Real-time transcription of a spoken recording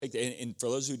take that, and for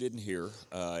those who didn't hear,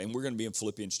 and we're going to be in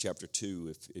Philippians chapter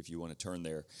 2, if you want to turn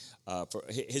there.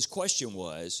 His question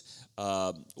was,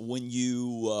 when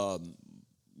you,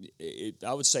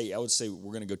 I would say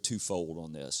we're going to go twofold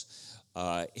on this.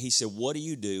 He said, what do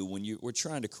you do when we're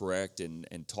trying to correct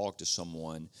and talk to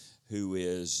someone who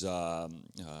is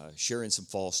sharing some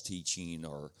false teaching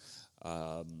or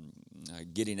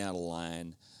getting out of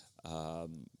line,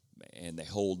 and they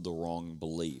hold the wrong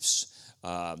beliefs?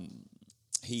 Eric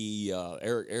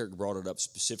brought it up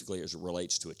specifically as it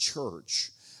relates to a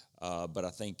church, but I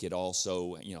think it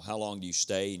also, how long do you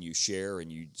stay and you share and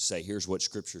you say, here's what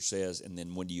Scripture says, and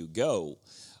then when do you go?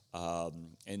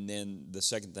 And then the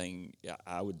second thing,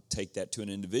 I would take that to an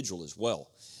individual as well.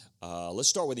 Let's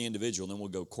start with the individual, and then we'll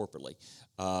go corporately.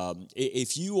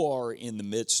 If you are in the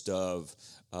midst of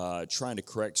trying to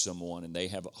correct someone and they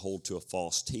hold to a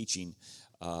false teaching,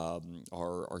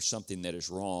 or something that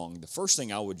is wrong, the first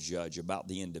thing I would judge about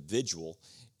the individual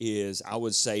is, I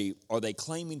would say, are they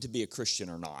claiming to be a Christian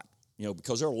or not?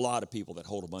 Because there are a lot of people that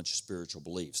hold a bunch of spiritual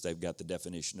beliefs. They've got the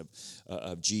definition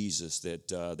of Jesus that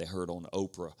they heard on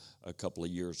Oprah a couple of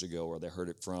years ago, or they heard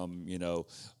it from,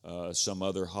 some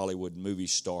other Hollywood movie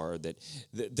star, that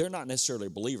they're not necessarily a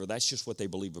believer. That's just what they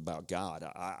believe about God.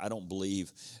 I don't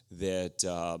believe that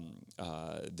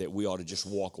that we ought to just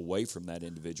walk away from that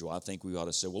individual. I think we ought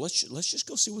to say, well, let's just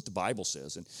go see what the Bible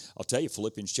says. And I'll tell you,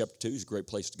 Philippians chapter 2 is a great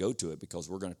place to go to it, because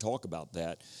we're going to talk about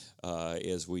that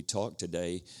as we talk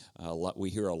today. We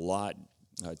hear a lot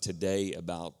today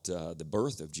about the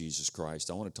birth of Jesus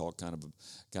Christ. I want to talk kind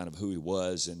of who he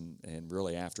was, and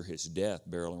really after his death,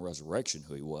 burial, and resurrection,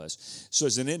 who he was. So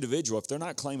as an individual, if they're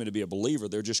not claiming to be a believer,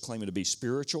 they're just claiming to be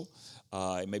spiritual.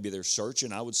 Maybe they're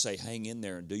searching. I would say hang in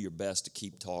there and do your best to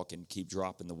keep talking, keep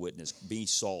dropping the witness, be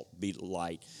salt, be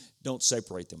light. Don't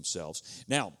separate themselves.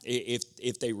 Now,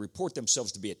 if they report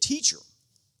themselves to be a teacher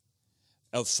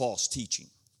of false teaching,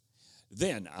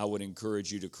 then I would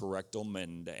encourage you to correct them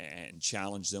and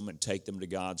challenge them and take them to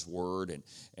God's Word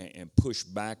and push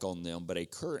back on them. But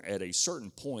at a certain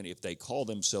point, if they call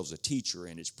themselves a teacher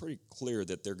and it's pretty clear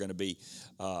that they're going to be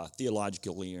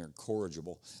theologically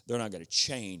incorrigible, they're not going to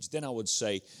change, then I would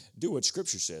say do what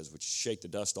Scripture says, which is shake the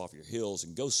dust off your heels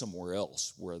and go somewhere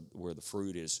else where the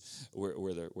fruit is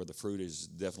where the fruit is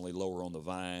definitely lower on the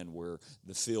vine, where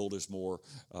the field is more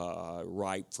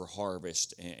ripe for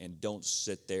harvest, and don't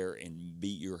sit there and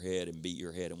beat your head.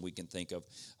 And we can think of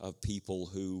people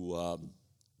who are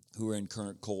in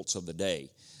current cults of the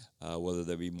day, whether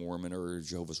they be Mormon or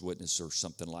Jehovah's Witness or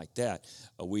something like that.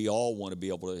 We all want to be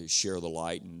able to share the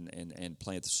light and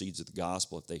plant the seeds of the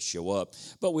gospel if they show up,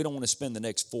 but we don't want to spend the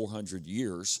next 400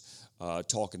 years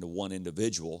talking to one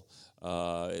individual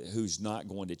who's not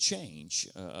going to change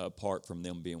apart from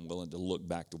them being willing to look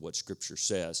back to what Scripture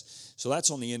says. So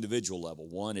that's on the individual level.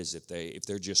 One is if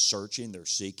they're just searching, they're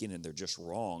seeking, and they're just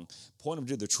wrong, point them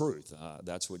to the truth.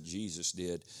 That's what Jesus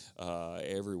did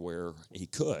everywhere he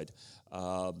could.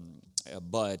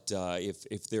 But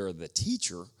if they're the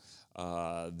teacher,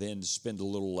 then spend a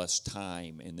little less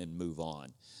time and then move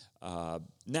on.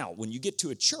 Now, when you get to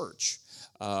a church,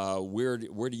 where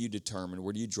do you determine,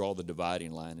 where do you draw the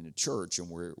dividing line in a church, and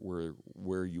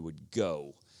where you would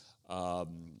go?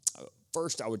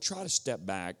 First, I would try to step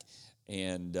back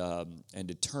and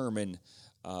determine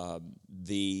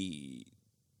the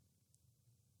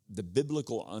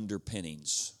biblical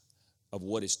underpinnings of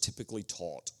what is typically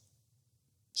taught.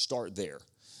 Start there.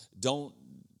 Don't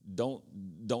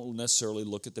necessarily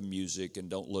look at the music, and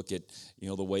don't look at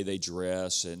the way they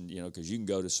dress, and because you can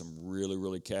go to some really,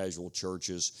 really casual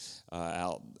churches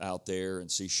out there and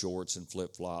see shorts and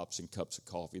flip flops and cups of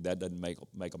coffee. That doesn't make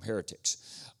them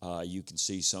heretics. You can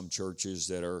see some churches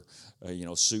that are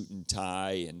suit and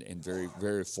tie and very,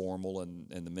 very formal, and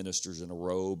the minister's in a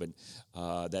robe, and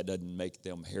that doesn't make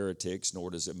them heretics, nor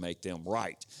does it make them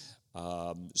right.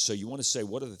 So you want to say,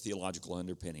 what are the theological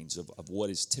underpinnings of what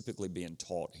is typically being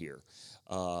taught here?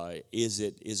 Is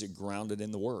it grounded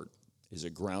in the Word? Is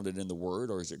it grounded in the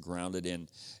Word, or is it grounded in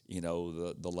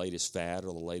the latest fad,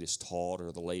 or the latest taught,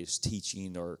 or the latest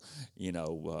teaching, or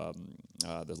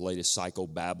the latest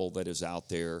psychobabble that is out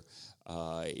there?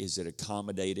 Is it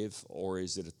accommodative, or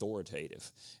is it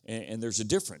authoritative? And there's a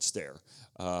difference there.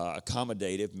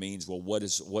 Accommodative means, well, what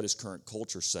does current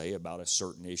culture say about a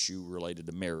certain issue related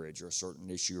to marriage, or a certain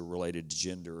issue related to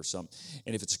gender, or something?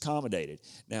 And if it's accommodated,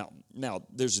 now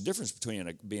there's a difference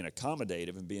between being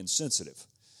accommodative and being sensitive.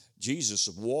 Jesus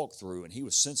walked through, and he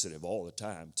was sensitive all the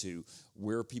time to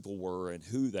where people were and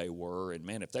who they were. And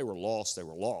man, if they were lost, they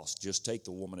were lost. Just take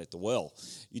the woman at the well.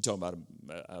 You talk about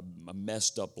a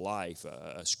messed up life,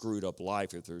 a screwed up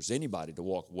life. If there's anybody to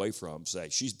walk away from, say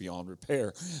she's beyond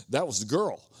repair, that was the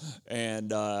girl.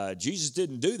 And Jesus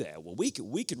didn't do that. Well, we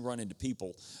can run into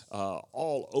people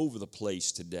all over the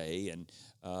place today, and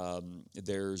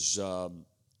there's.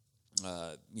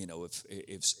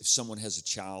 If someone has a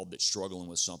child that's struggling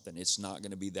with something, it's not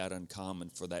going to be that uncommon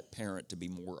for that parent to be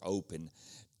more open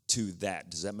to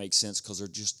that. Does that make sense? Because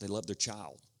they love their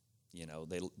child.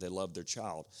 They love their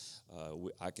child.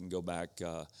 I can go back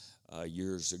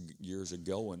years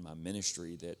ago in my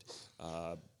ministry that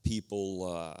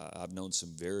people, I've known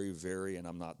some very, very, and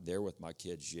I'm not there with my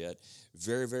kids yet,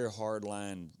 very, very hard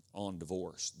line on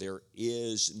divorce. There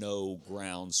is no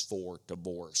grounds for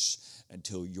divorce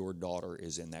until your daughter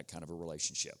is in that kind of a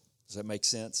relationship. Does that make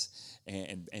sense?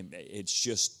 And it's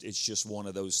just one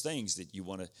of those things that you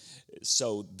want to.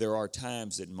 So there are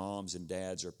times that moms and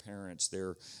dads or parents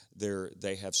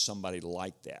they have somebody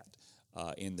like that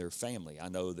in their family. I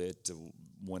know that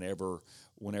whenever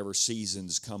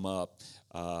seasons come up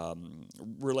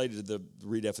related to the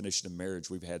redefinition of marriage,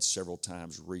 we've had several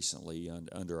times recently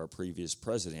under our previous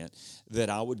president that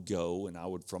I would go and I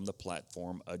would from the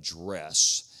platform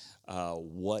address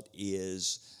what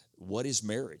is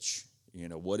marriage.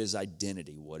 What is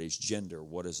identity? What is gender?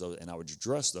 What is those? And I would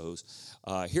address those.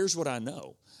 Here's what I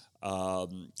know.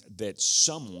 That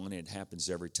someone, it happens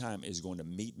every time, is going to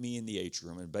meet me in the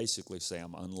atrium and basically say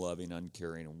I'm unloving,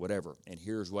 uncaring, and whatever. And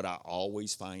here's what I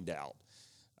always find out.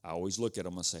 I always look at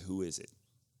them and say, who is it?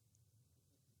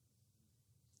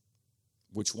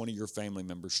 Which one of your family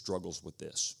members struggles with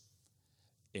this?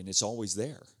 And it's always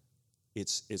there.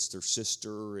 It's their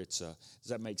sister. Does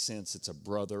that make sense? It's a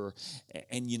brother.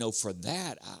 And for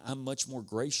that, I'm much more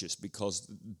gracious because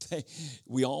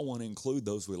we all want to include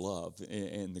those we love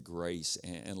in the grace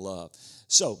and love.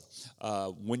 So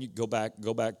when you go back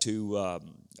to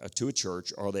a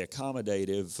church, are they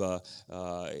accommodative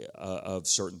of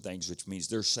certain things, which means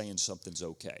they're saying something's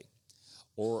okay?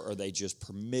 Or are they just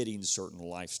permitting certain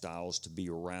lifestyles to be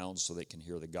around so they can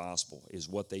hear the gospel? Is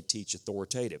what they teach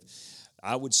authoritative?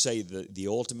 I would say the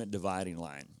ultimate dividing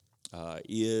line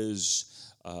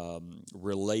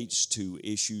relates to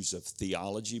issues of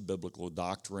theology, biblical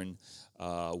doctrine.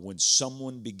 When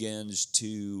someone begins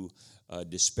to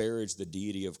disparage the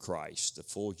deity of Christ, the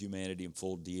full humanity and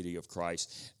full deity of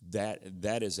Christ,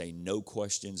 that is a no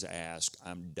questions asked.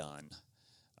 I'm done.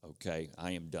 Okay,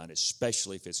 I am done,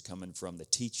 especially if it's coming from the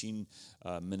teaching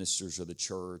ministers of the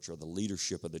church or the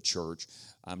leadership of the church.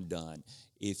 I'm done.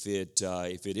 If it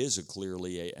is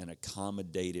clearly an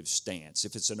accommodative stance,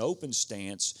 if it's an open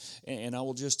stance, and I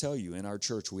will just tell you, in our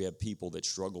church we have people that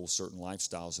struggle with certain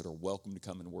lifestyles that are welcome to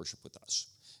come and worship with us.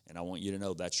 And I want you to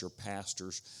know that's your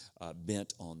pastor's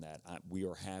bent on that. We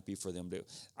are happy for them to.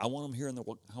 I want them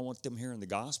hearing the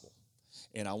gospel,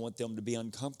 and I want them to be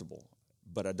uncomfortable.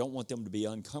 But I don't want them to be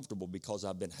uncomfortable because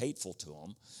I've been hateful to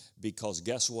them, because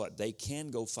guess what? They can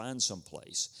go find some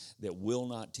place that will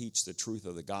not teach the truth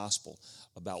of the gospel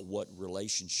about what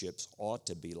relationships ought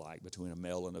to be like between a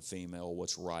male and a female,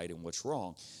 what's right and what's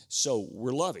wrong. So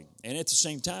we're loving. And at the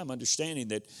same time, understanding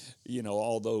that,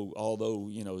 although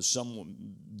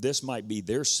this might be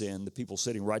their sin, the people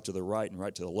sitting right to the right and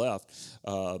right to the left,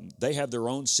 they have their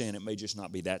own sin. It may just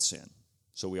not be that sin.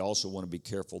 So we also want to be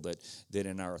careful that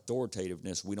in our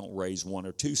authoritativeness, we don't raise one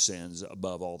or two sins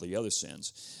above all the other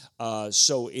sins.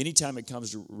 So anytime it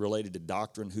comes to related to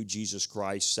doctrine, who Jesus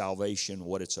Christ, salvation,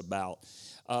 what it's about,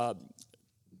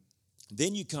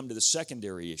 then you come to the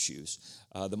secondary issues.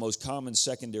 The most common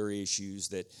secondary issues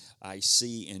that I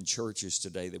see in churches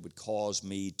today that would cause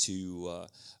me to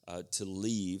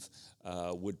leave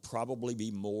would probably be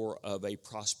more of a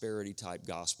prosperity type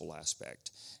gospel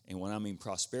aspect. And when I mean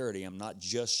prosperity, I'm not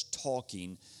just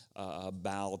talking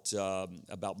about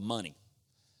money.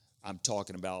 I'm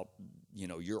talking about,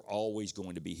 you're always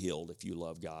going to be healed if you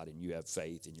love God and you have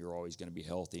faith, and you're always going to be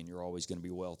healthy, and you're always going to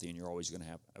be wealthy, and you're always going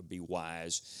to be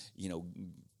wise.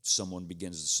 Someone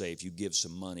begins to say, if you give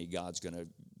some money, God's going to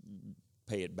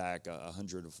pay it back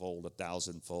 100-fold,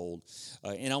 1,000-fold.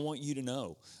 And I want you to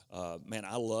know, man,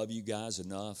 I love you guys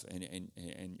enough,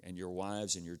 and your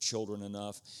wives and your children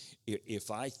enough.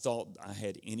 If I thought I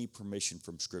had any permission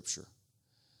from Scripture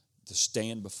to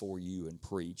stand before you and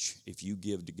preach, if you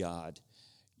give to God,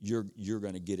 you're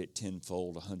going to get it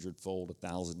 10-fold, 100-fold,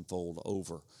 1,000-fold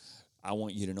over. I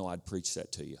want you to know I'd preach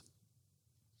that to you.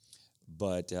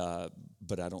 But I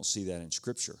don't see that in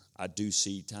Scripture. I do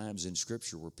see times in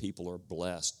Scripture where people are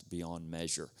blessed beyond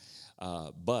measure.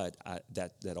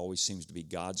 That always seems to be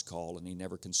God's call, and He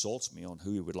never consults me on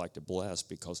who He would like to bless,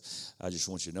 because I just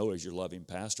want you to know, as your loving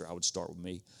pastor, I would start with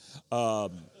me.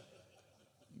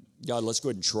 God, let's go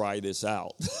ahead and try this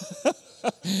out.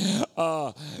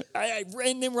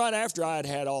 And then right after I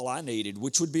had all I needed,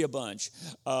 which would be a bunch,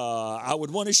 I would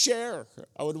want to share.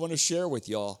 I would want to share with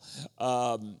y'all.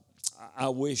 I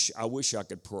wish I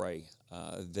could pray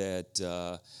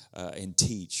and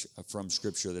teach from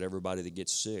Scripture that everybody that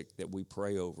gets sick, that we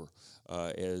pray over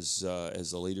as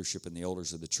the leadership and the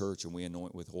elders of the church, and we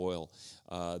anoint with oil,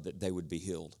 that they would be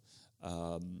healed.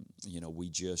 We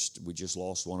just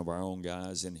lost one of our own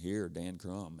guys in here, Dan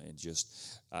Crum, and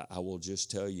I will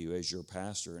just tell you, as your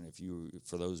pastor, and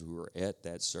for those who were at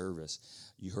that service,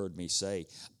 you heard me say,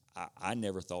 I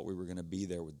never thought we were going to be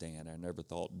there with Dan. I never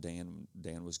thought Dan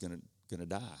was going to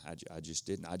die. I just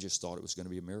didn't. I just thought it was going to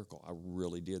be a miracle. I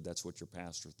really did. That's what your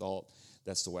pastor thought.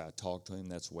 That's the way I talked to him.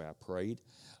 That's the way I prayed.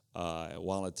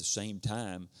 While at the same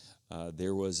time,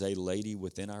 there was a lady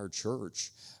within our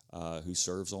church who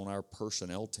serves on our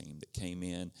personnel team that came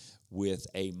in with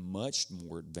a much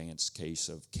more advanced case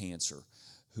of cancer,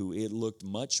 who it looked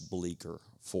much bleaker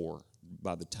for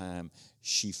by the time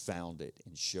she found it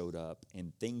and showed up,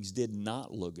 and things did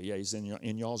not look good. Yeah, he's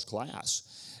in y'all's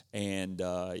class, and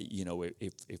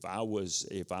if I was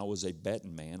a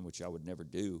betting man, which I would never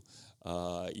do,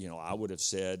 I would have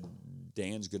said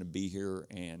Dan's going to be here,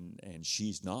 and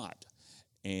she's not.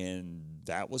 And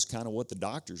that was kind of what the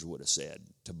doctors would have said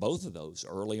to both of those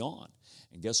early on.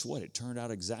 And guess what? It turned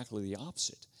out exactly the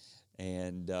opposite.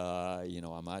 And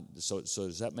so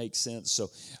does that make sense? So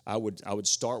I would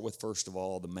start with, first of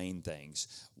all, the main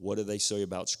things. What do they say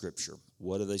about Scripture?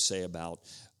 What do they say about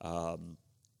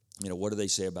what do they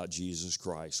say about Jesus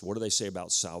Christ? What do they say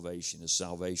about salvation? Is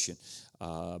salvation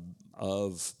of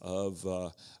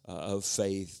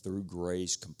faith through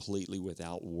grace, completely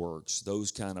without works?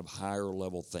 Those kind of higher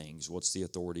level things. What's the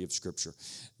authority of Scripture?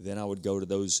 Then I would go to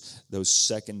those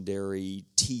secondary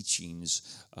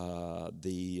teachings,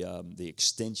 the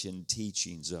extension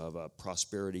teachings of a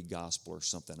prosperity gospel or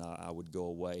something. I would go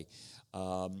away.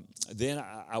 Then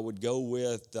I would go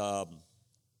with the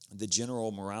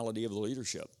general morality of the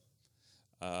leadership.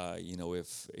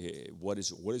 What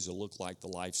does it look like the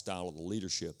lifestyle of the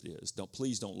leadership is?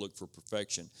 Please don't look for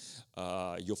perfection.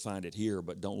 You'll find it here,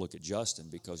 but don't look at Justin,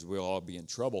 because we'll all be in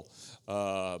trouble.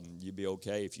 You'd be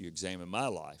okay if you examine my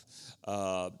life.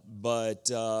 Look at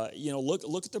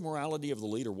the morality of the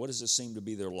leader. What does it seem to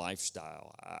be their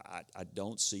lifestyle? I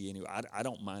don't see any. I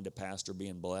don't mind a pastor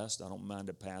being blessed. I don't mind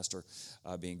a pastor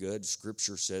being good.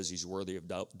 Scripture says he's worthy of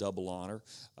double honor.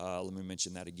 Let me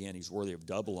mention that again. He's worthy of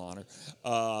double honor.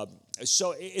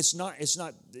 So it's not.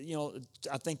 I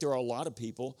think there are a lot of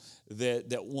people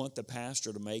that want the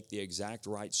pastor to make the exact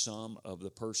right sum of the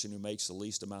person who makes the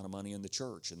least amount of money in the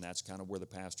church, and that's kind of where the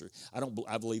pastor.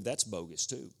 I believe that's bogus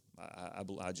too.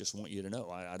 I just want you to know.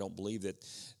 I don't believe that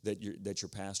your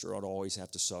pastor ought to always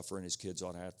have to suffer and his kids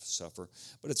ought to have to suffer.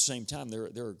 But at the same time,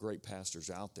 there are great pastors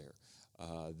out there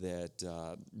that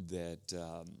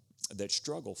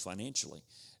struggle financially.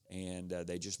 And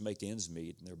they just make ends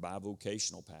meet, and they're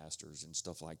bivocational pastors and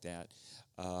stuff like that.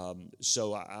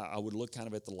 So I would look kind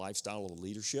of at the lifestyle of the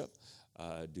leadership.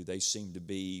 Do they seem to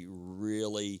be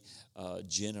really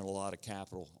generating a lot of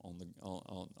capital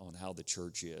on how the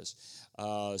church is?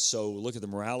 So look at the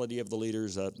morality of the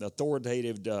leaders,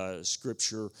 authoritative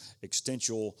Scripture,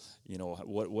 extensional.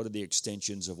 What are the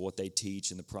extensions of what they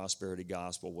teach in the prosperity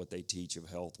gospel? What they teach of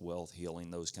health, wealth, healing,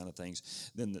 those kind of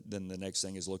things. Then the next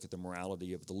thing is look at the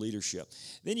morality of the leadership.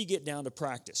 Then you get down to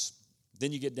practice.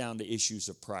 Then you get down to issues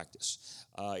of practice.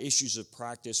 Issues of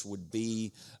practice would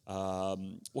be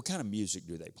what kind of music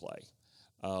do they play?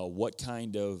 What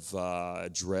kind of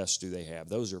dress do they have?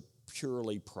 Those are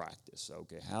purely practice.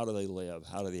 Okay, how do they live?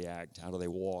 How do they act? How do they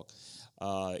walk?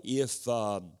 If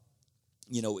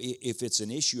it's an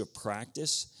issue of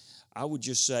practice, I would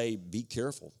just say be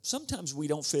careful. Sometimes we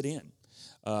don't fit in.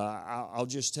 I'll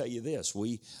just tell you this.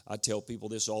 I tell people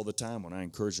this all the time when I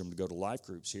encourage them to go to life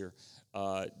groups here.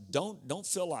 Don't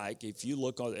feel like if you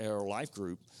look at our life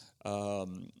group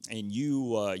and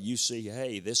you see,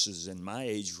 hey, this is in my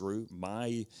age group,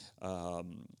 my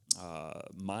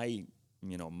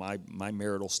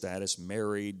marital status,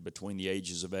 married between the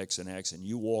ages of X and X, and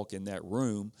you walk in that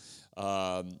room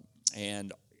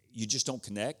and you just don't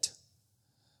connect.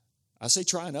 I say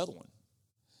try another one.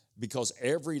 because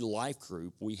every life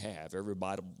group we have, every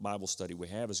Bible study we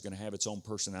have is going to have its own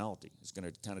personality. It's going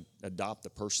to kind of adopt the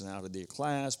personality of the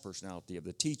class, personality of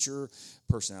the teacher,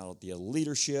 personality of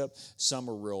leadership. Some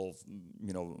are real,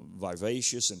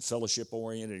 vivacious and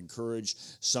fellowship-oriented, encouraged.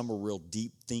 Some are real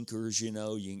deep thinkers, You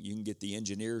can get the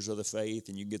engineers of the faith,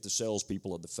 and you can get the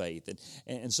salespeople of the faith.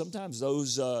 And sometimes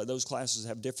those classes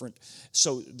have different.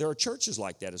 So there are churches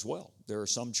like that as well. There are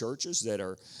some churches that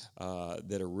are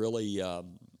really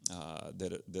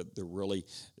that they're really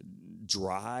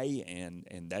dry, and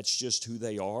that's just who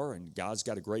they are, and God's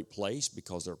got a great place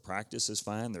because their practice is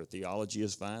fine, their theology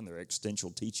is fine, their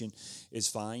existential teaching is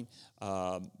fine,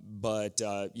 but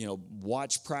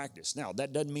watch practice. Now,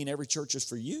 that doesn't mean every church is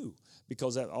for you,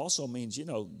 because that also means,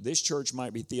 this church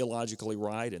might be theologically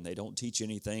right and they don't teach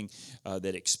anything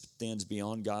that extends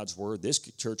beyond God's word. This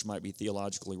church might be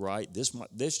theologically right.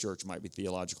 This church might be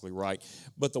theologically right,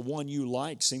 but the one you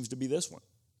like seems to be this one.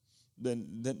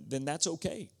 Then that's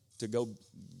okay to go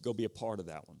be a part of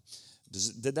that one.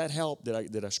 Did that help?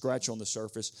 Did I scratch on the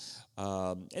surface?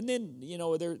 And then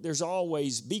there's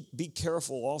always be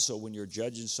careful also when you're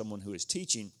judging someone who is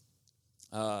teaching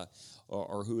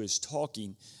or who is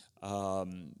talking,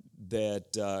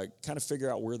 that kind of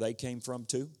figure out where they came from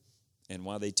too, and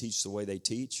why they teach the way they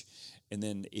teach. And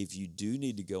then if you do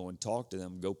need to go and talk to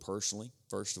them, go personally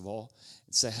first of all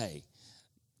and say, hey,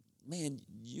 man,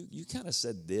 you kind of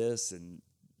said this, and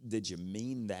did you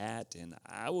mean that? And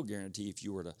I will guarantee if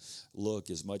you were to look,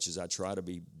 as much as I try to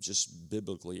be just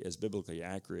biblically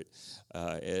accurate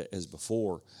as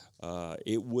before,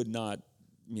 it would not,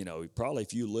 probably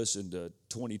if you listened to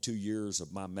 22 years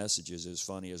of my messages, as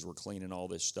funny as we're cleaning all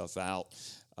this stuff out,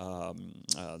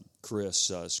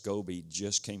 Chris Scobie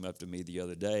just came up to me the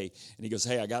other day, and he goes,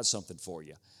 hey, I got something for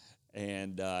you.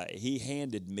 And he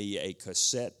handed me a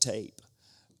cassette tape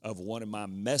of one of my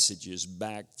messages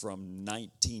back from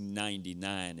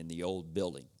 1999 in the old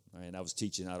building. And I was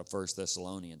teaching out of 1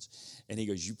 Thessalonians. And he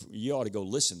goes, you ought to go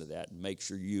listen to that and make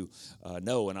sure you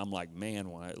know. And I'm like, man,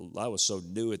 when I was so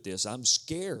new at this, I'm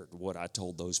scared what I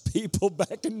told those people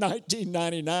back in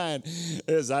 1999.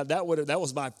 That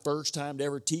was my first time to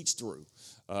ever teach through.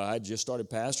 I just started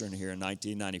pastoring here in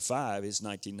 1995. It's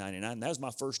 1999. That was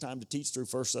my first time to teach through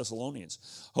 1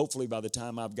 Thessalonians. Hopefully by the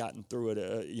time I've gotten through it,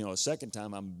 a second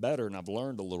time, I'm better and I've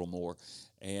learned a little more.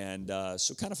 And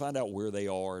so kind of find out where they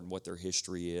are and what their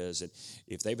history is. And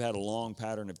if they've had a long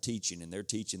pattern of teaching and they're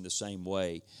teaching the same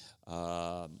way,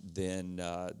 then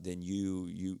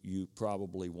you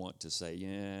probably want to say,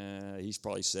 yeah, he's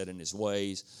probably set in his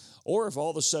ways. Or if all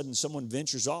of a sudden someone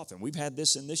ventures off, and we've had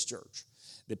this in this church,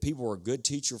 that people were a good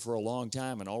teacher for a long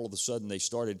time, and all of a sudden they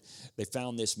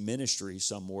found this ministry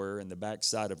somewhere in the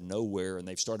backside of nowhere, and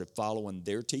they've started following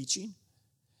their teaching,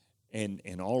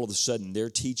 and all of a sudden their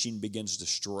teaching begins to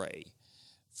stray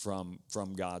from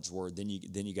God's word. Then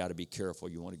you got to be careful.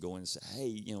 You want to go in and say,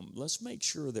 hey, let's make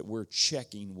sure that we're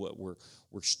checking what we're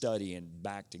studying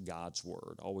back to God's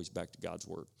word, always back to God's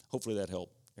word. Hopefully that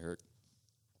helped, Eric.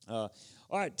 All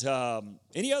right.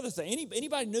 Any other thing?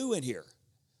 Anybody new in here?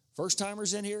 First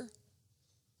timers in here?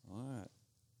 All right.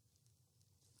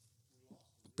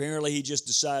 Apparently he just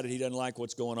decided he doesn't like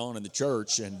what's going on in the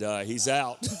church, and he's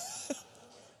out.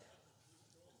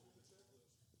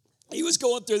 He was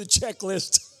going through the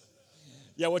checklist.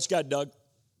 Yeah, what you got, Doug?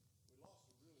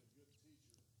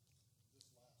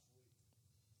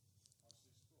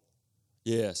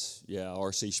 Yes, yeah,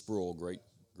 R.C. Sproul,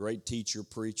 great teacher,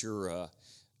 preacher.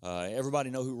 Everybody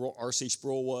know who R.C.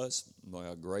 Sproul was?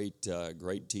 Great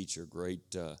teacher,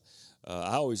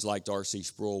 I always liked R.C.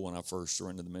 Sproul when I first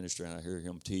surrendered the ministry, and I hear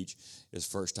him teach his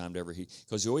first time ever.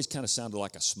 Because he always kind of sounded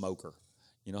like a smoker.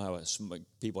 You know how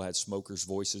people had smokers'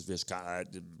 voices, just kind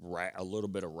of a little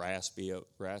bit of raspy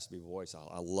voice.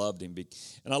 I loved him,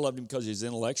 and I loved him because he's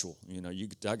intellectual.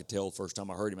 I could tell the first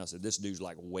time I heard him, I said, this dude's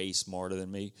like way smarter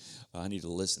than me. I need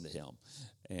to listen to him.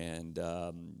 And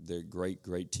they're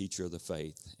great teacher of the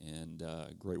faith, and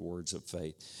great words of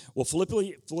faith. Well,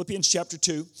 Philippians chapter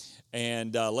 2,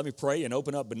 and let me pray and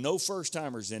open up, but no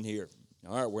first-timers in here.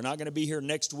 All right, we're not going to be here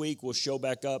next week. We'll show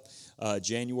back up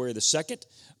January the 2nd.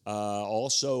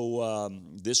 Also,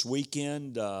 this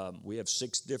weekend, we have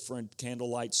 6 different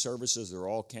candlelight services. They're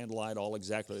all candlelight, all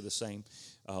exactly the same.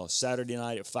 Saturday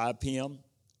night at 5 p.m.,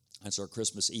 that's our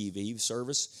Christmas Eve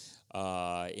service.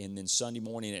 And then Sunday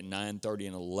morning at 9:30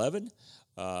 and 11,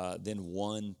 then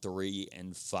 1, 3,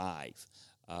 and 5.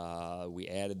 We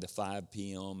added the 5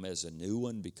 p.m. as a new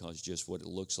one because just what it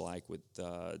looks like with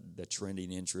the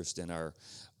trending interest in our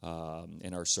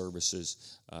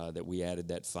services, that we added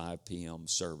that 5 p.m.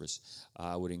 service.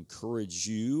 I would encourage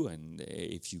you, and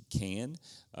if you can,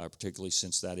 particularly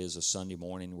since that is a Sunday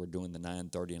morning, we're doing the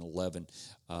 9:30 and 11.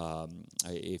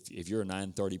 If you're a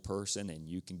 9:30 person and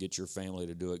you can get your family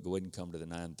to do it, go ahead and come to the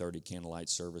 9:30 candlelight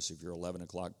service. If you're an 11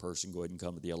 o'clock person, go ahead and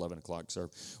come to the 11 o'clock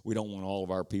service. We don't want all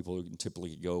of our people who can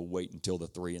typically go wait until the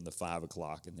 3 and the 5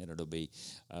 o'clock, and then it'll be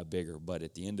bigger. But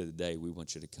at the end of the day, we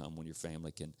want you to come when your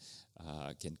family can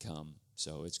come.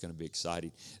 So it's going to be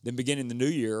exciting. Then beginning the new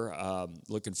year,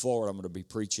 looking forward, I'm going to be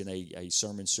preaching a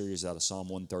sermon series out of Psalm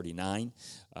 139,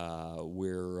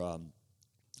 where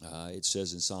it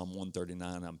says in Psalm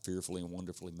 139, I'm fearfully and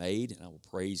wonderfully made, and I will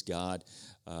praise God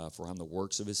for I'm the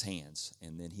works of his hands.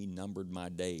 And then he numbered my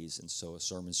days. And so a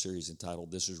sermon series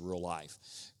entitled This is Real Life.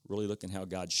 Really looking how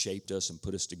God shaped us and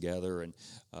put us together. And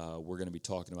we're going to be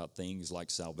talking about things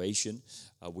like salvation.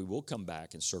 We will come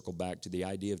back and circle back to the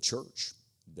idea of church,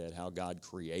 that how God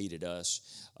created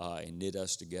us and knit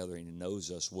us together, and he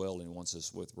knows us well and wants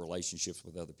us with relationships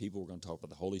with other people. We're going to talk about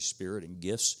the Holy Spirit and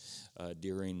gifts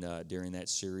during that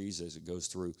series as it goes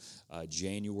through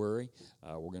January.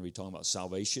 We're going to be talking about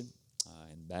salvation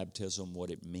and baptism, what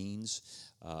it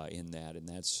means in that, and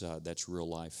that's real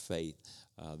life faith,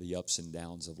 the ups and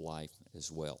downs of life as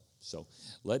well. So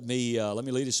let me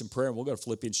lead us in prayer, and we'll go to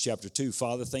Philippians chapter 2.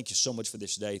 Father, thank you so much for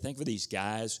this day. Thank you for these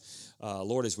guys.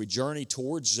 Lord, as we journey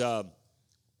towards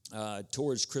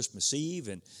Christmas Eve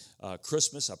and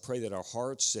Christmas, I pray that our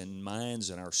hearts and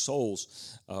minds and our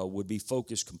souls would be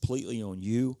focused completely on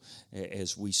you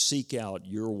as we seek out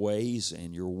your ways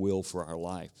and your will for our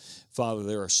life. Father,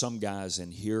 there are some guys in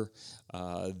here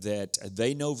that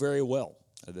they know very well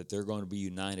that they're going to be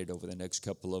united over the next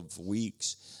couple of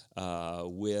weeks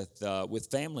with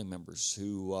family members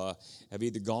who have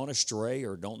either gone astray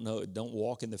or don't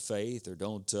walk in the faith, or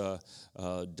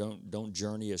don't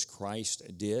journey as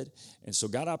Christ did. And so,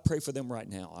 God, I pray for them right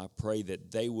now. I pray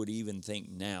that they would even think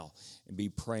now and be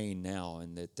praying now,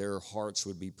 and that their hearts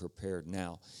would be prepared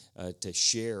now to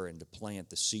share and to plant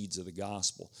the seeds of the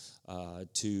gospel,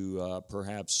 to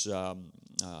perhaps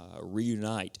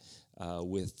reunite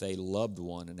with a loved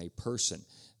one and a person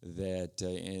that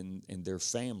in their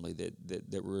family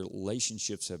that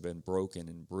relationships have been broken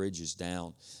and bridges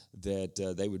down, that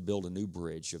they would build a new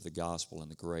bridge of the gospel and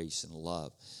the grace and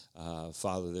love.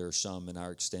 Father, there are some in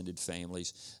our extended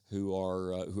families who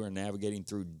are navigating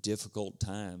through difficult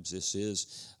times. This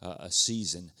is a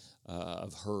season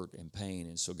of hurt and pain,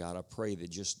 and so God, I pray that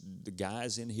just the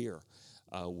guys in here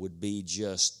would be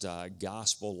just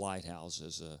gospel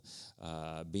lighthouses,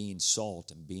 being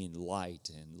salt and being light,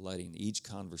 and letting each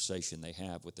conversation they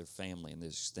have with their family and their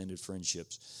extended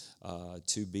friendships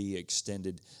to be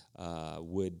extended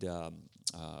would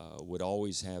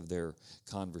always have their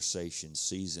conversation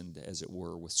seasoned, as it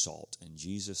were, with salt. In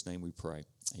Jesus' name we pray.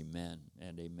 Amen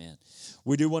and amen.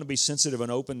 We do want to be sensitive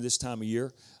and open this time of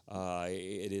year.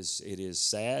 It is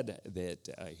sad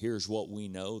that here's what we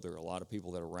know. There are a lot of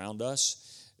people that are around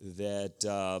us that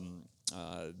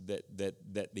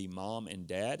the mom and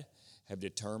dad have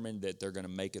determined that they're going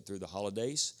to make it through the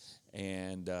holidays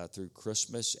and through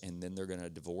Christmas, and then they're going to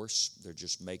divorce. They're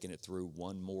just making it through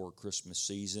one more Christmas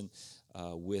season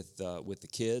with the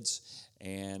kids.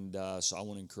 And so I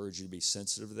want to encourage you to be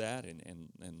sensitive to that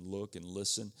and look and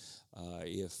listen.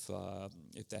 If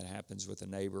that happens with a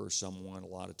neighbor or someone, a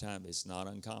lot of time it's not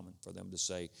uncommon for them to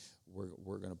say,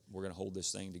 we're gonna hold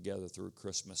this thing together through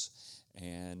Christmas,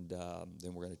 and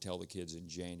then we're going to tell the kids in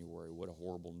January what a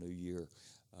horrible new year.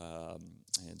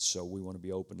 And so we want to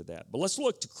be open to that. But let's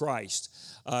look to Christ.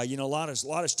 A lot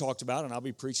is talked about, and I'll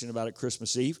be preaching about it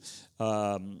Christmas Eve.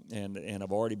 And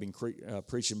I've already been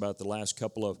preaching about it the last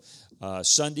couple of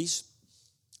Sundays.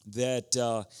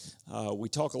 That we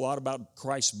talk a lot about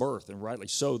Christ's birth, and rightly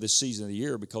so this season of the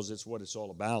year, because it's what it's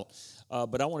all about.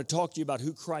 But I want to talk to you about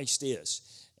who Christ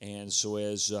is. And so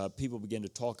as people begin to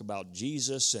talk about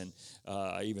Jesus, and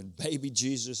even baby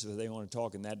Jesus, if they want to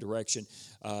talk in that direction,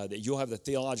 that you'll have the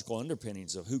theological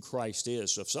underpinnings of who Christ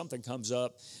is. So if something comes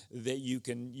up that you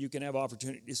can have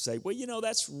opportunity to say, well,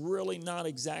 that's really not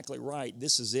exactly right.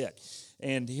 This is it.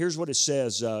 And here's what it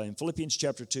says in Philippians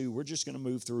chapter 2. We're just going to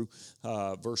move through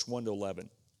verse 1 to 11.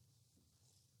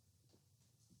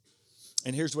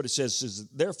 And here's what it says.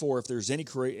 Therefore, if there's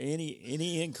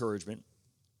any encouragement,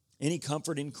 any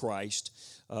comfort in Christ,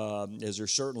 as there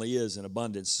certainly is in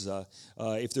abundance.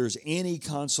 If there's any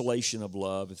consolation of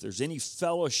love, if there's any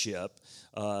fellowship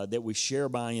that we share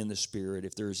by in the Spirit,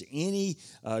 if there's any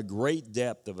great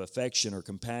depth of affection or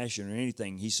compassion or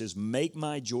anything, he says, make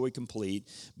my joy complete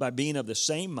by being of the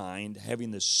same mind,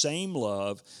 having the same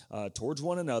love towards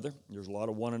one another. There's a lot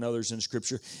of one another's in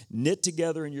Scripture. Knit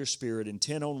together in your spirit,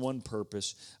 intent on one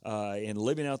purpose, and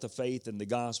living out the faith and the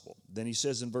gospel. Then he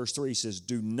says in verse 3, he says,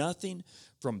 do nothing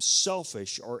from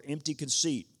selfish or empty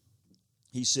conceit.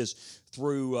 He says,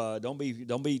 through don't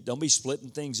be splitting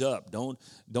things up. Don't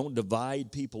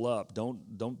divide people up.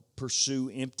 Don't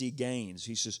pursue empty gains.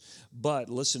 He says, but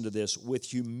listen to this, with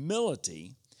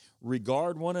humility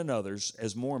regard one another's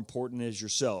as more important as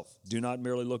yourself. Do not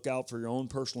merely look out for your own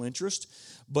personal interest,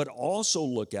 but also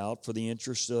look out for the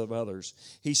interests of others.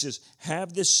 He says,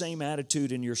 have this same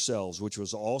attitude in yourselves, which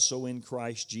was also in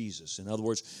Christ Jesus. In other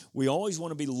words, we always want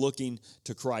to be looking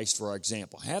to Christ for our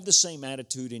example. Have the same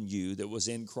attitude in you that was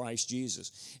in Christ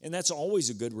Jesus. And that's always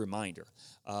a good reminder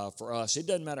for us. It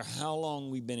doesn't matter how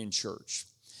long we've been in church.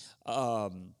 We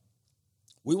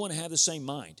want to have the same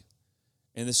mind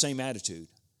and the same attitude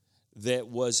that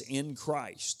was in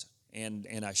Christ. And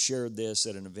I shared this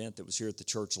at an event that was here at the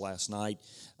church last night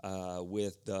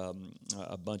with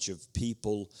a bunch of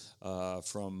people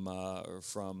from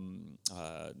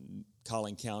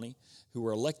Collin County who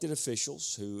were elected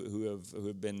officials who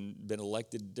have been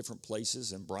elected in different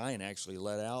places. And Brian actually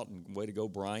led out, and way to go,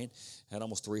 Brian. Had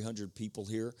almost 300 people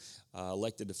here,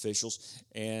 elected officials.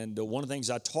 And one of the things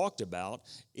I talked about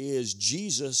is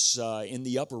Jesus in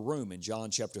the upper room in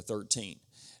John chapter 13.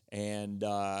 And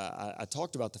I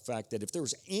talked about the fact that if there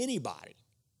was anybody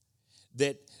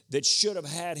that should have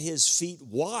had his feet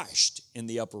washed in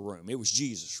the upper room, it was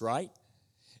Jesus, right?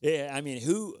 Yeah, I mean,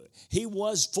 he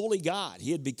was fully God.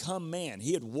 He had become man.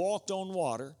 He had walked on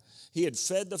water. He had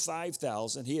fed the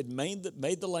 5,000. He had made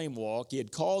the lame walk. He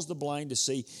had caused the blind to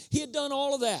see. He had done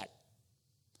all of that.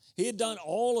 He had done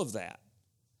all of that.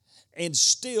 And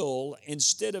still,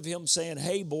 instead of him saying,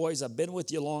 hey, boys, I've been with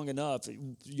you long enough.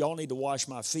 Y'all need to wash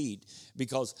my feet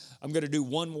because I'm going to do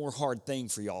one more hard thing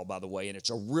for y'all, by the way. And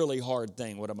it's a really hard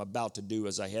thing, what I'm about to do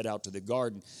as I head out to the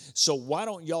garden. So why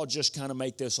don't y'all just kind of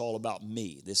make this all about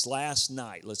me? This last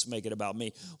night, let's make it about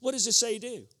me. What does it say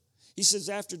do? He says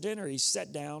after dinner, he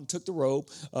sat down, took the robe,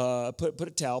 put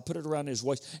a towel, put it around his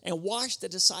waist, and washed the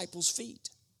disciples' feet.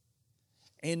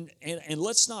 And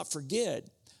let's not forget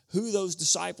who those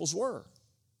disciples were.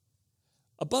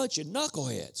 A bunch of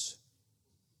knuckleheads,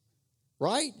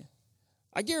 right?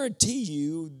 I guarantee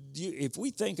you, if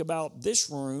we think about this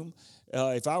room,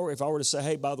 if I were to say,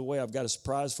 hey, by the way, I've got a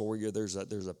surprise for you, there's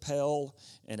a pail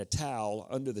and a towel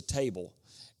under the table,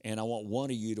 and I want one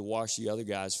of you to wash the other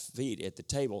guy's feet at the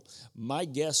table, my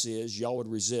guess is y'all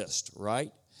would resist,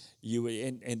 right? You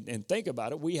and think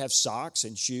about it. We have socks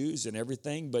and shoes and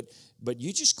everything, but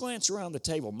you just glance around the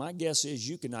table. My guess is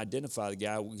you can identify the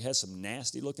guy who has some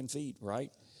nasty looking feet,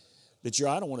 right? That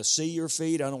I don't want to see your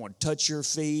feet. I don't want to touch your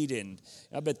feet. And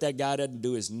I bet that guy doesn't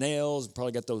do his nails.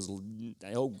 Probably got those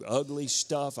old ugly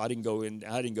stuff. I didn't go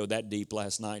that deep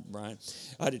last night, Brian.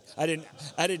 I didn't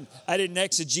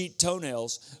exegete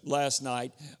toenails last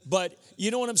night. But you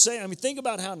know what I'm saying? I mean, think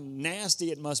about how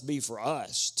nasty it must be for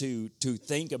us to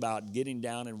think about getting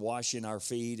down and washing our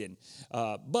feet. And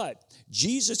but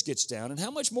Jesus gets down, and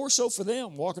how much more so for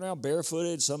them, walking around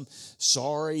barefooted, some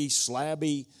sorry,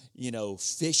 slabby,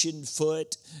 fishing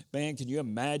foot. Man, can you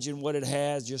imagine what it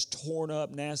has? Just torn up,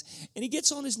 nasty. And he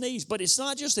gets on his knees. But it's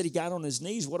not just that he got on his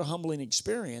knees. What a humbling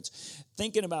experience,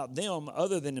 thinking about them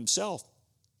other than himself.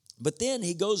 But then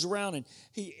he goes around and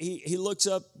he looks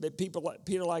up at people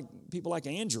like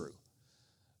Andrew.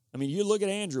 I mean, you look at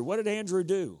Andrew. What did Andrew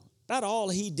do? About all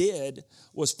he did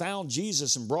was found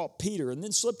Jesus and brought Peter and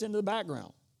then slipped into the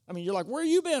background. I mean, you're like, where have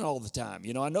you been all the time?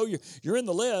 I know you're in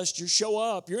the list. You show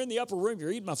up. You're in the upper room.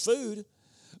 You're eating my food.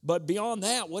 But beyond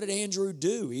that, what did Andrew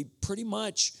do? He pretty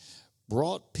much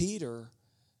brought Peter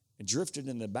and drifted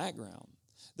in the background.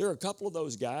 There are a couple of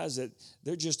those guys that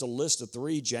they're just a list of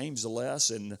three, James the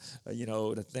Less and,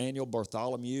 Nathaniel,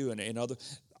 Bartholomew, and other.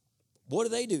 What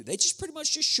do? They just pretty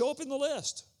much just show up in the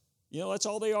list. That's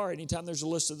all they are. Anytime there's a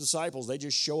list of disciples, they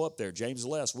just show up there. James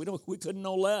Less. We couldn't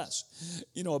know less,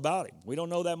 about him. We don't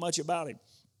know that much about him.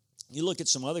 You look at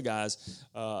some other guys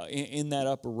in that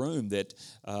upper room that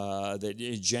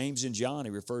James and John,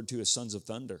 he referred to as sons of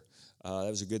thunder. That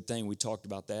was a good thing. We talked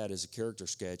about that as a character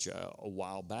sketch a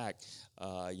while back.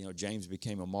 James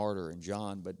became a martyr, and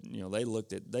John, but they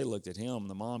looked at him.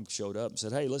 The mom showed up and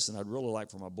said, "Hey, listen, I'd really like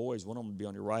for my boys, one of them to be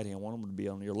on your right hand, one of them to be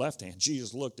on your left hand."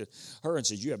 Jesus looked at her and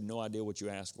said, "You have no idea what you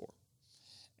asked for."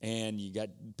 And you got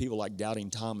people like Doubting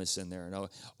Thomas in there and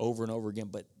over again.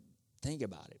 But think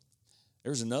about it.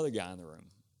 There's another guy in the room,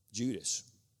 Judas.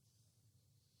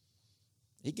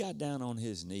 He got down on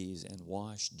his knees and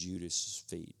washed Judas'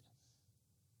 feet.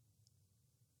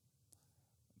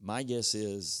 My guess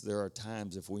is there are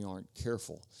times, if we aren't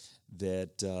careful,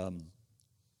 that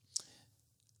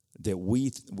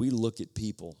we look at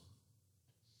people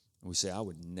and we say, I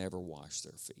would never wash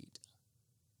their feet.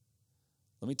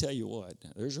 Let me tell you what,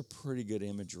 there's a pretty good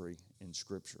imagery in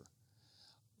Scripture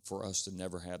for us to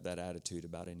never have that attitude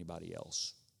about anybody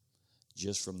else,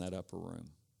 just from that upper room.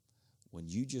 When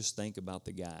you just think about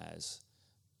the guys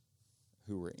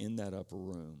who were in that upper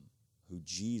room, who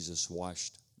Jesus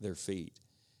washed their feet,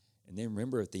 and then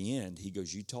remember at the end, he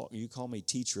goes, you call me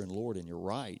teacher and Lord, and you're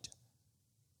right.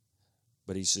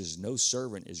 But he says, no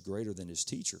servant is greater than his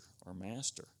teacher or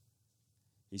master.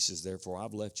 He says, therefore,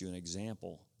 I've left you an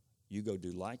example. You go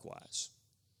do likewise.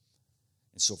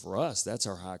 And so for us, that's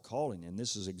our high calling. And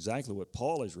this is exactly what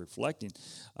Paul is reflecting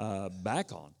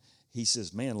back on. He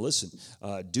says, man, listen,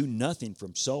 do nothing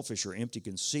from selfish or empty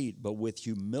conceit, but with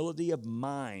humility of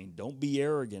mind. Don't be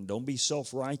arrogant. Don't be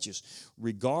self-righteous.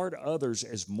 Regard others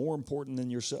as more important than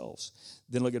yourselves.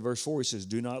 Then look at verse 4. He says,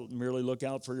 do not merely look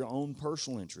out for your own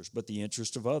personal interest, but the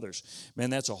interest of others. Man,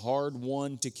 that's a hard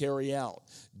one to carry out.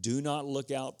 Do not look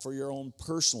out for your own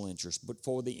personal interest, but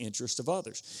for the interest of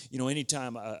others. You know,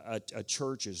 anytime a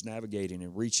church is navigating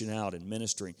and reaching out and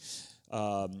ministering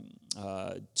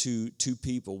to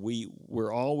people,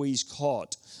 we're always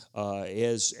caught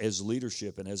as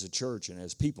leadership and as a church and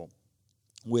as people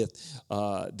with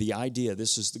the idea,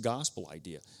 this is the gospel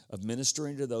idea, of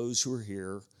ministering to those who are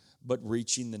here but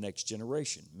reaching the next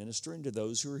generation. Ministering to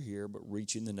those who are here but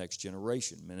reaching the next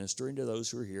generation. Ministering to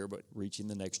those who are here but reaching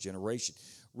the next generation.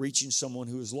 Reaching someone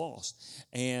who is lost.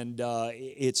 And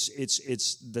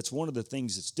that's one of the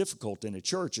things that's difficult in a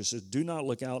church. It says, do not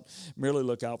merely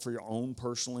look out for your own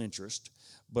personal interest,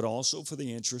 but also for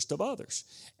the interest of others.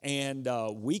 And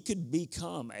we could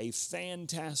become a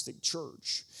fantastic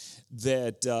church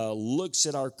that looks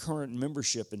at our current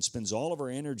membership and spends all of our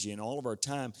energy and all of our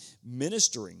time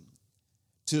ministering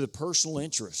to the personal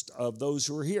interest of those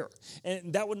who are here.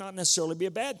 And that would not necessarily be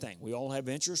a bad thing. We all have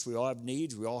interests, we all have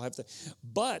needs, we all have to.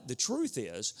 But the truth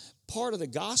is, part of the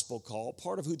gospel call,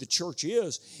 part of who the church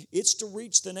is, it's to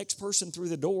reach the next person through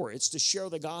the door. It's to share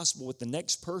the gospel with the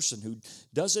next person who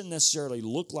doesn't necessarily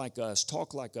look like us,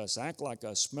 talk like us, act like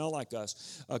us, smell like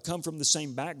us, come from the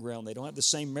same background. They don't have the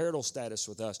same marital status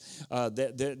with us.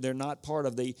 They're not part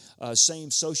of the same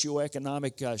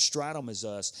socioeconomic stratum as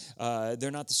us.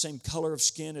 They're not the same color of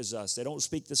skin as us. They don't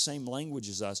speak the same language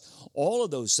as us. All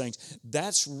of those things,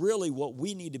 that's really what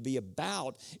we need to be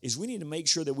about, is we need to make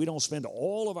sure that we don't spend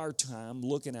all of our time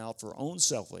looking out for our own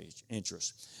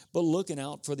self-interest, but looking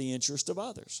out for the interest of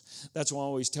others. That's why I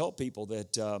always tell people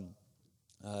that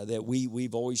that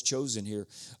we've always chosen here.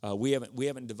 We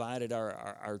haven't divided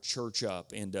our church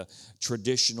up into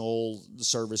traditional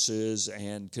services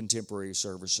and contemporary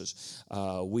services.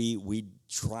 We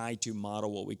try to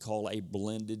model what we call a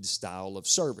blended style of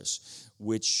service,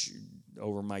 which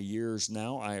over my years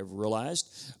now I have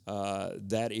realized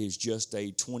that is just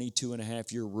a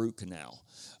 22-and-a-half-year root canal.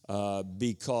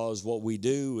 Because what we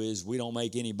do is we don't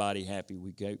make anybody happy.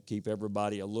 We keep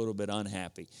everybody a little bit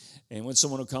unhappy. And when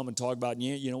someone will come and talk about,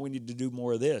 you know, we need to do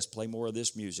more of this, play more of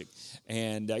this music.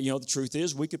 And, you know, the truth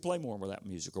is we could play more of that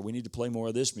music, or we need to play more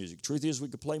of this music. Truth is we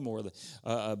could play more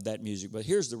of that music. But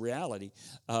here's the reality.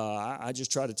 I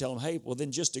just try to tell them, hey, well,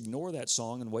 then just ignore that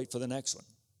song and wait for the next one.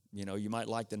 You know, you might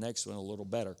like the next one a little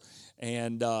better.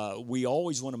 And we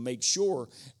always want to make sure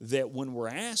that when we're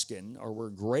asking or we're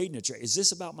grading a church, is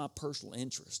this about my personal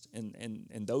interest?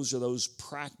 And those are those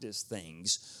practice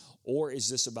things, or is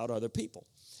this about other people?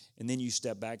 And then you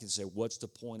step back and say, what's the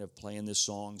point of playing this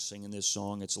song, singing this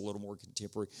song? It's a little more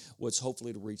contemporary. Well, it's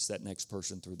hopefully to reach that next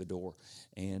person through the door,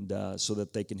 and so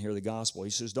that they can hear the gospel. He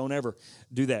says, don't ever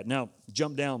do that. Now,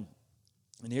 jump down.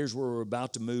 And here's where we're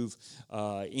about to move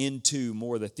into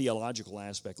more of the theological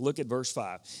aspect. Look at verse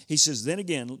 5. He says, then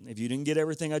again, if you didn't get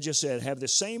everything I just said, have the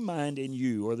same mind in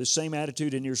you, or the same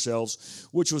attitude in yourselves,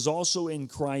 which was also in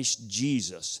Christ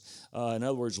Jesus. In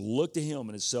other words, look to him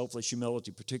in his selfless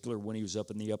humility, particularly when he was up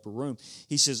in the upper room.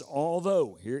 He says,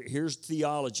 although, here's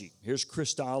theology, here's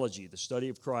Christology, the study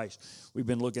of Christ. We've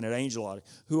been looking at angelology.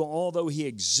 Who, although he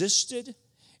existed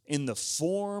in the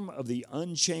form of the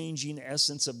unchanging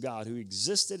essence of God, who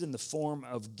existed in the form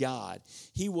of God.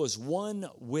 He was one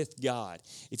with God.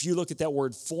 If you look at that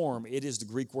word form, it is the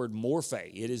Greek word morphe.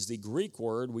 It is the Greek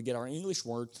word, we get our English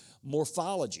word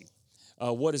morphology.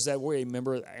 What is that word?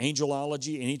 Remember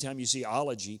angelology? Anytime you see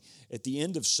ology at the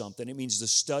end of something, it means the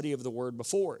study of the word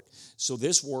before it. So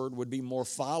this word would be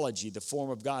morphology, the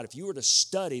form of God. If you were to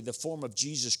study the form of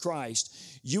Jesus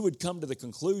Christ, you would come to the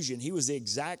conclusion he was the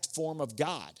exact form of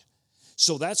God.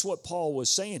 So that's what Paul was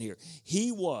saying here.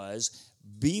 He was,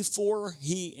 before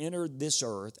he entered this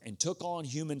earth and took on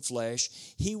human flesh,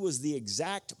 he was the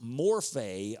exact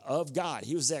morphe of God.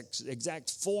 He was the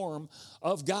exact form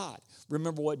of God.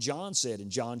 Remember what John said in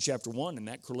John chapter 1 in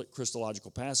that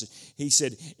Christological passage. He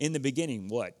said, in the beginning,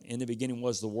 what? In the beginning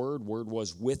was the Word. Word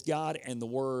was with God, and the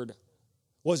Word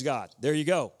was God. There you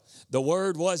go. The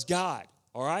Word was God.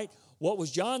 All right? What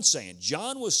was John saying?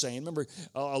 John was saying, remember,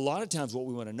 a lot of times what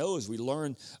we want to know as we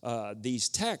learn these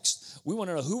texts, we want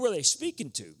to know who were they speaking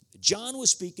to. John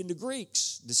was speaking to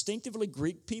Greeks, distinctively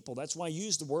Greek people. That's why he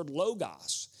used the word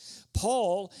logos.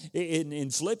 Paul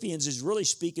in Philippians is really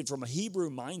speaking from a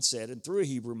Hebrew mindset, and through a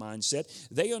Hebrew mindset,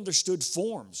 they understood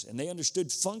forms and they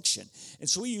understood function. And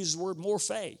so he uses the word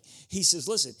morphe. He says,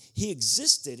 listen, he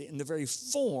existed in the very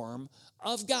form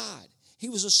of God. He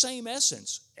was the same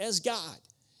essence as God.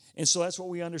 And so that's what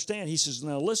we understand. He says,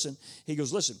 now listen, he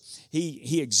goes, listen,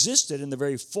 he existed in the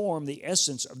very form, the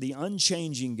essence of the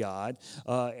unchanging God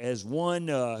as one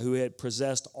who had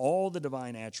possessed all the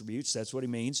divine attributes. That's what he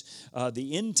means.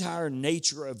 The entire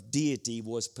nature of deity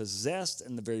was possessed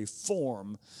in the very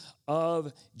form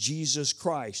of Jesus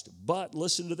Christ. But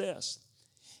listen to this.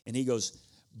 And he goes,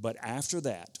 but after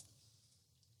that,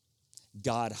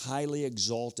 God highly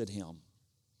exalted him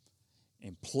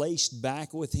and placed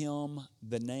back with him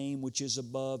the name which is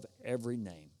above every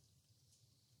name.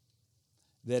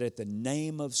 That at the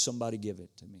name of, somebody give it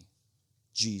to me,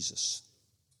 Jesus,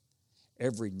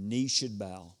 every knee should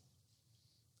bow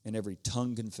and every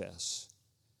tongue confess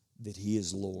that he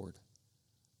is Lord,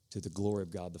 to the glory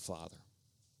of God the Father.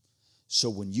 So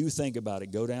when you think about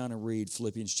it, go down and read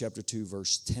Philippians chapter 2,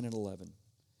 verse 10 and 11.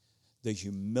 The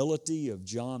humility of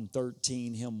John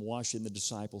 13, him washing the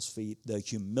disciples' feet, the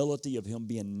humility of him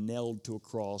being nailed to a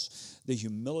cross, the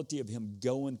humility of him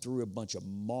going through a bunch of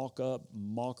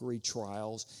mockery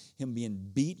trials, him being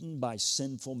beaten by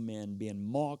sinful men, being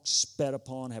mocked, spat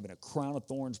upon, having a crown of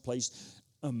thorns placed.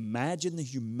 Imagine the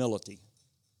humility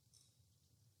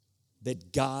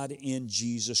that God in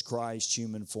Jesus Christ,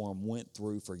 human form, went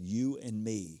through for you and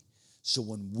me. So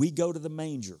when we go to the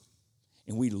manger,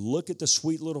 and we look at the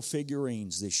sweet little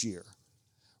figurines this year,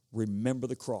 remember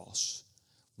the cross.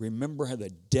 Remember how the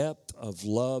depth of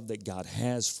love that God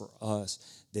has for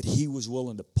us, that he was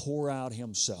willing to pour out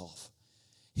himself.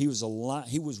 He was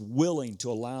willing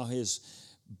to allow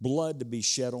his blood to be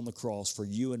shed on the cross for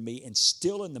you and me. And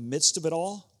still in the midst of it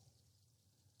all,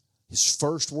 his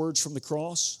first words from the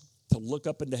cross, to look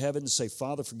up into heaven and say,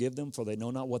 Father, forgive them, for they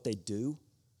know not what they do.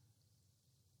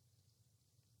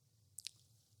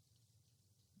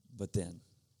 But then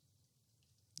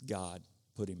God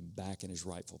put him back in his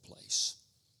rightful place,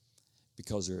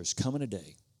 because there is coming a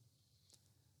day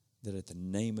that at the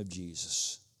name of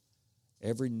Jesus,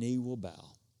 every knee will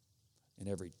bow and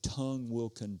every tongue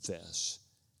will confess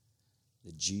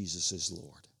that Jesus is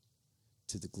Lord,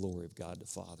 to the glory of God the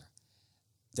Father.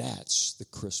 That's the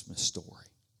Christmas story.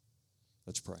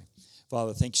 Let's pray.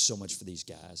 Father, thank you so much for these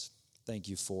guys. Thank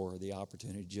you for the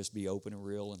opportunity to just be open and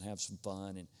real and have some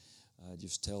fun and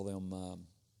just tell them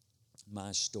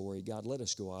my story. God, let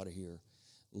us go out of here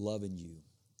loving you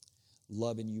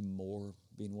more,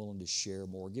 being willing to share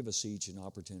more. Give us each an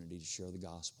opportunity to share the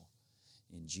gospel.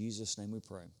 In Jesus' name we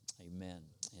pray. Amen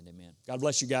and amen. God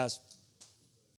bless you guys.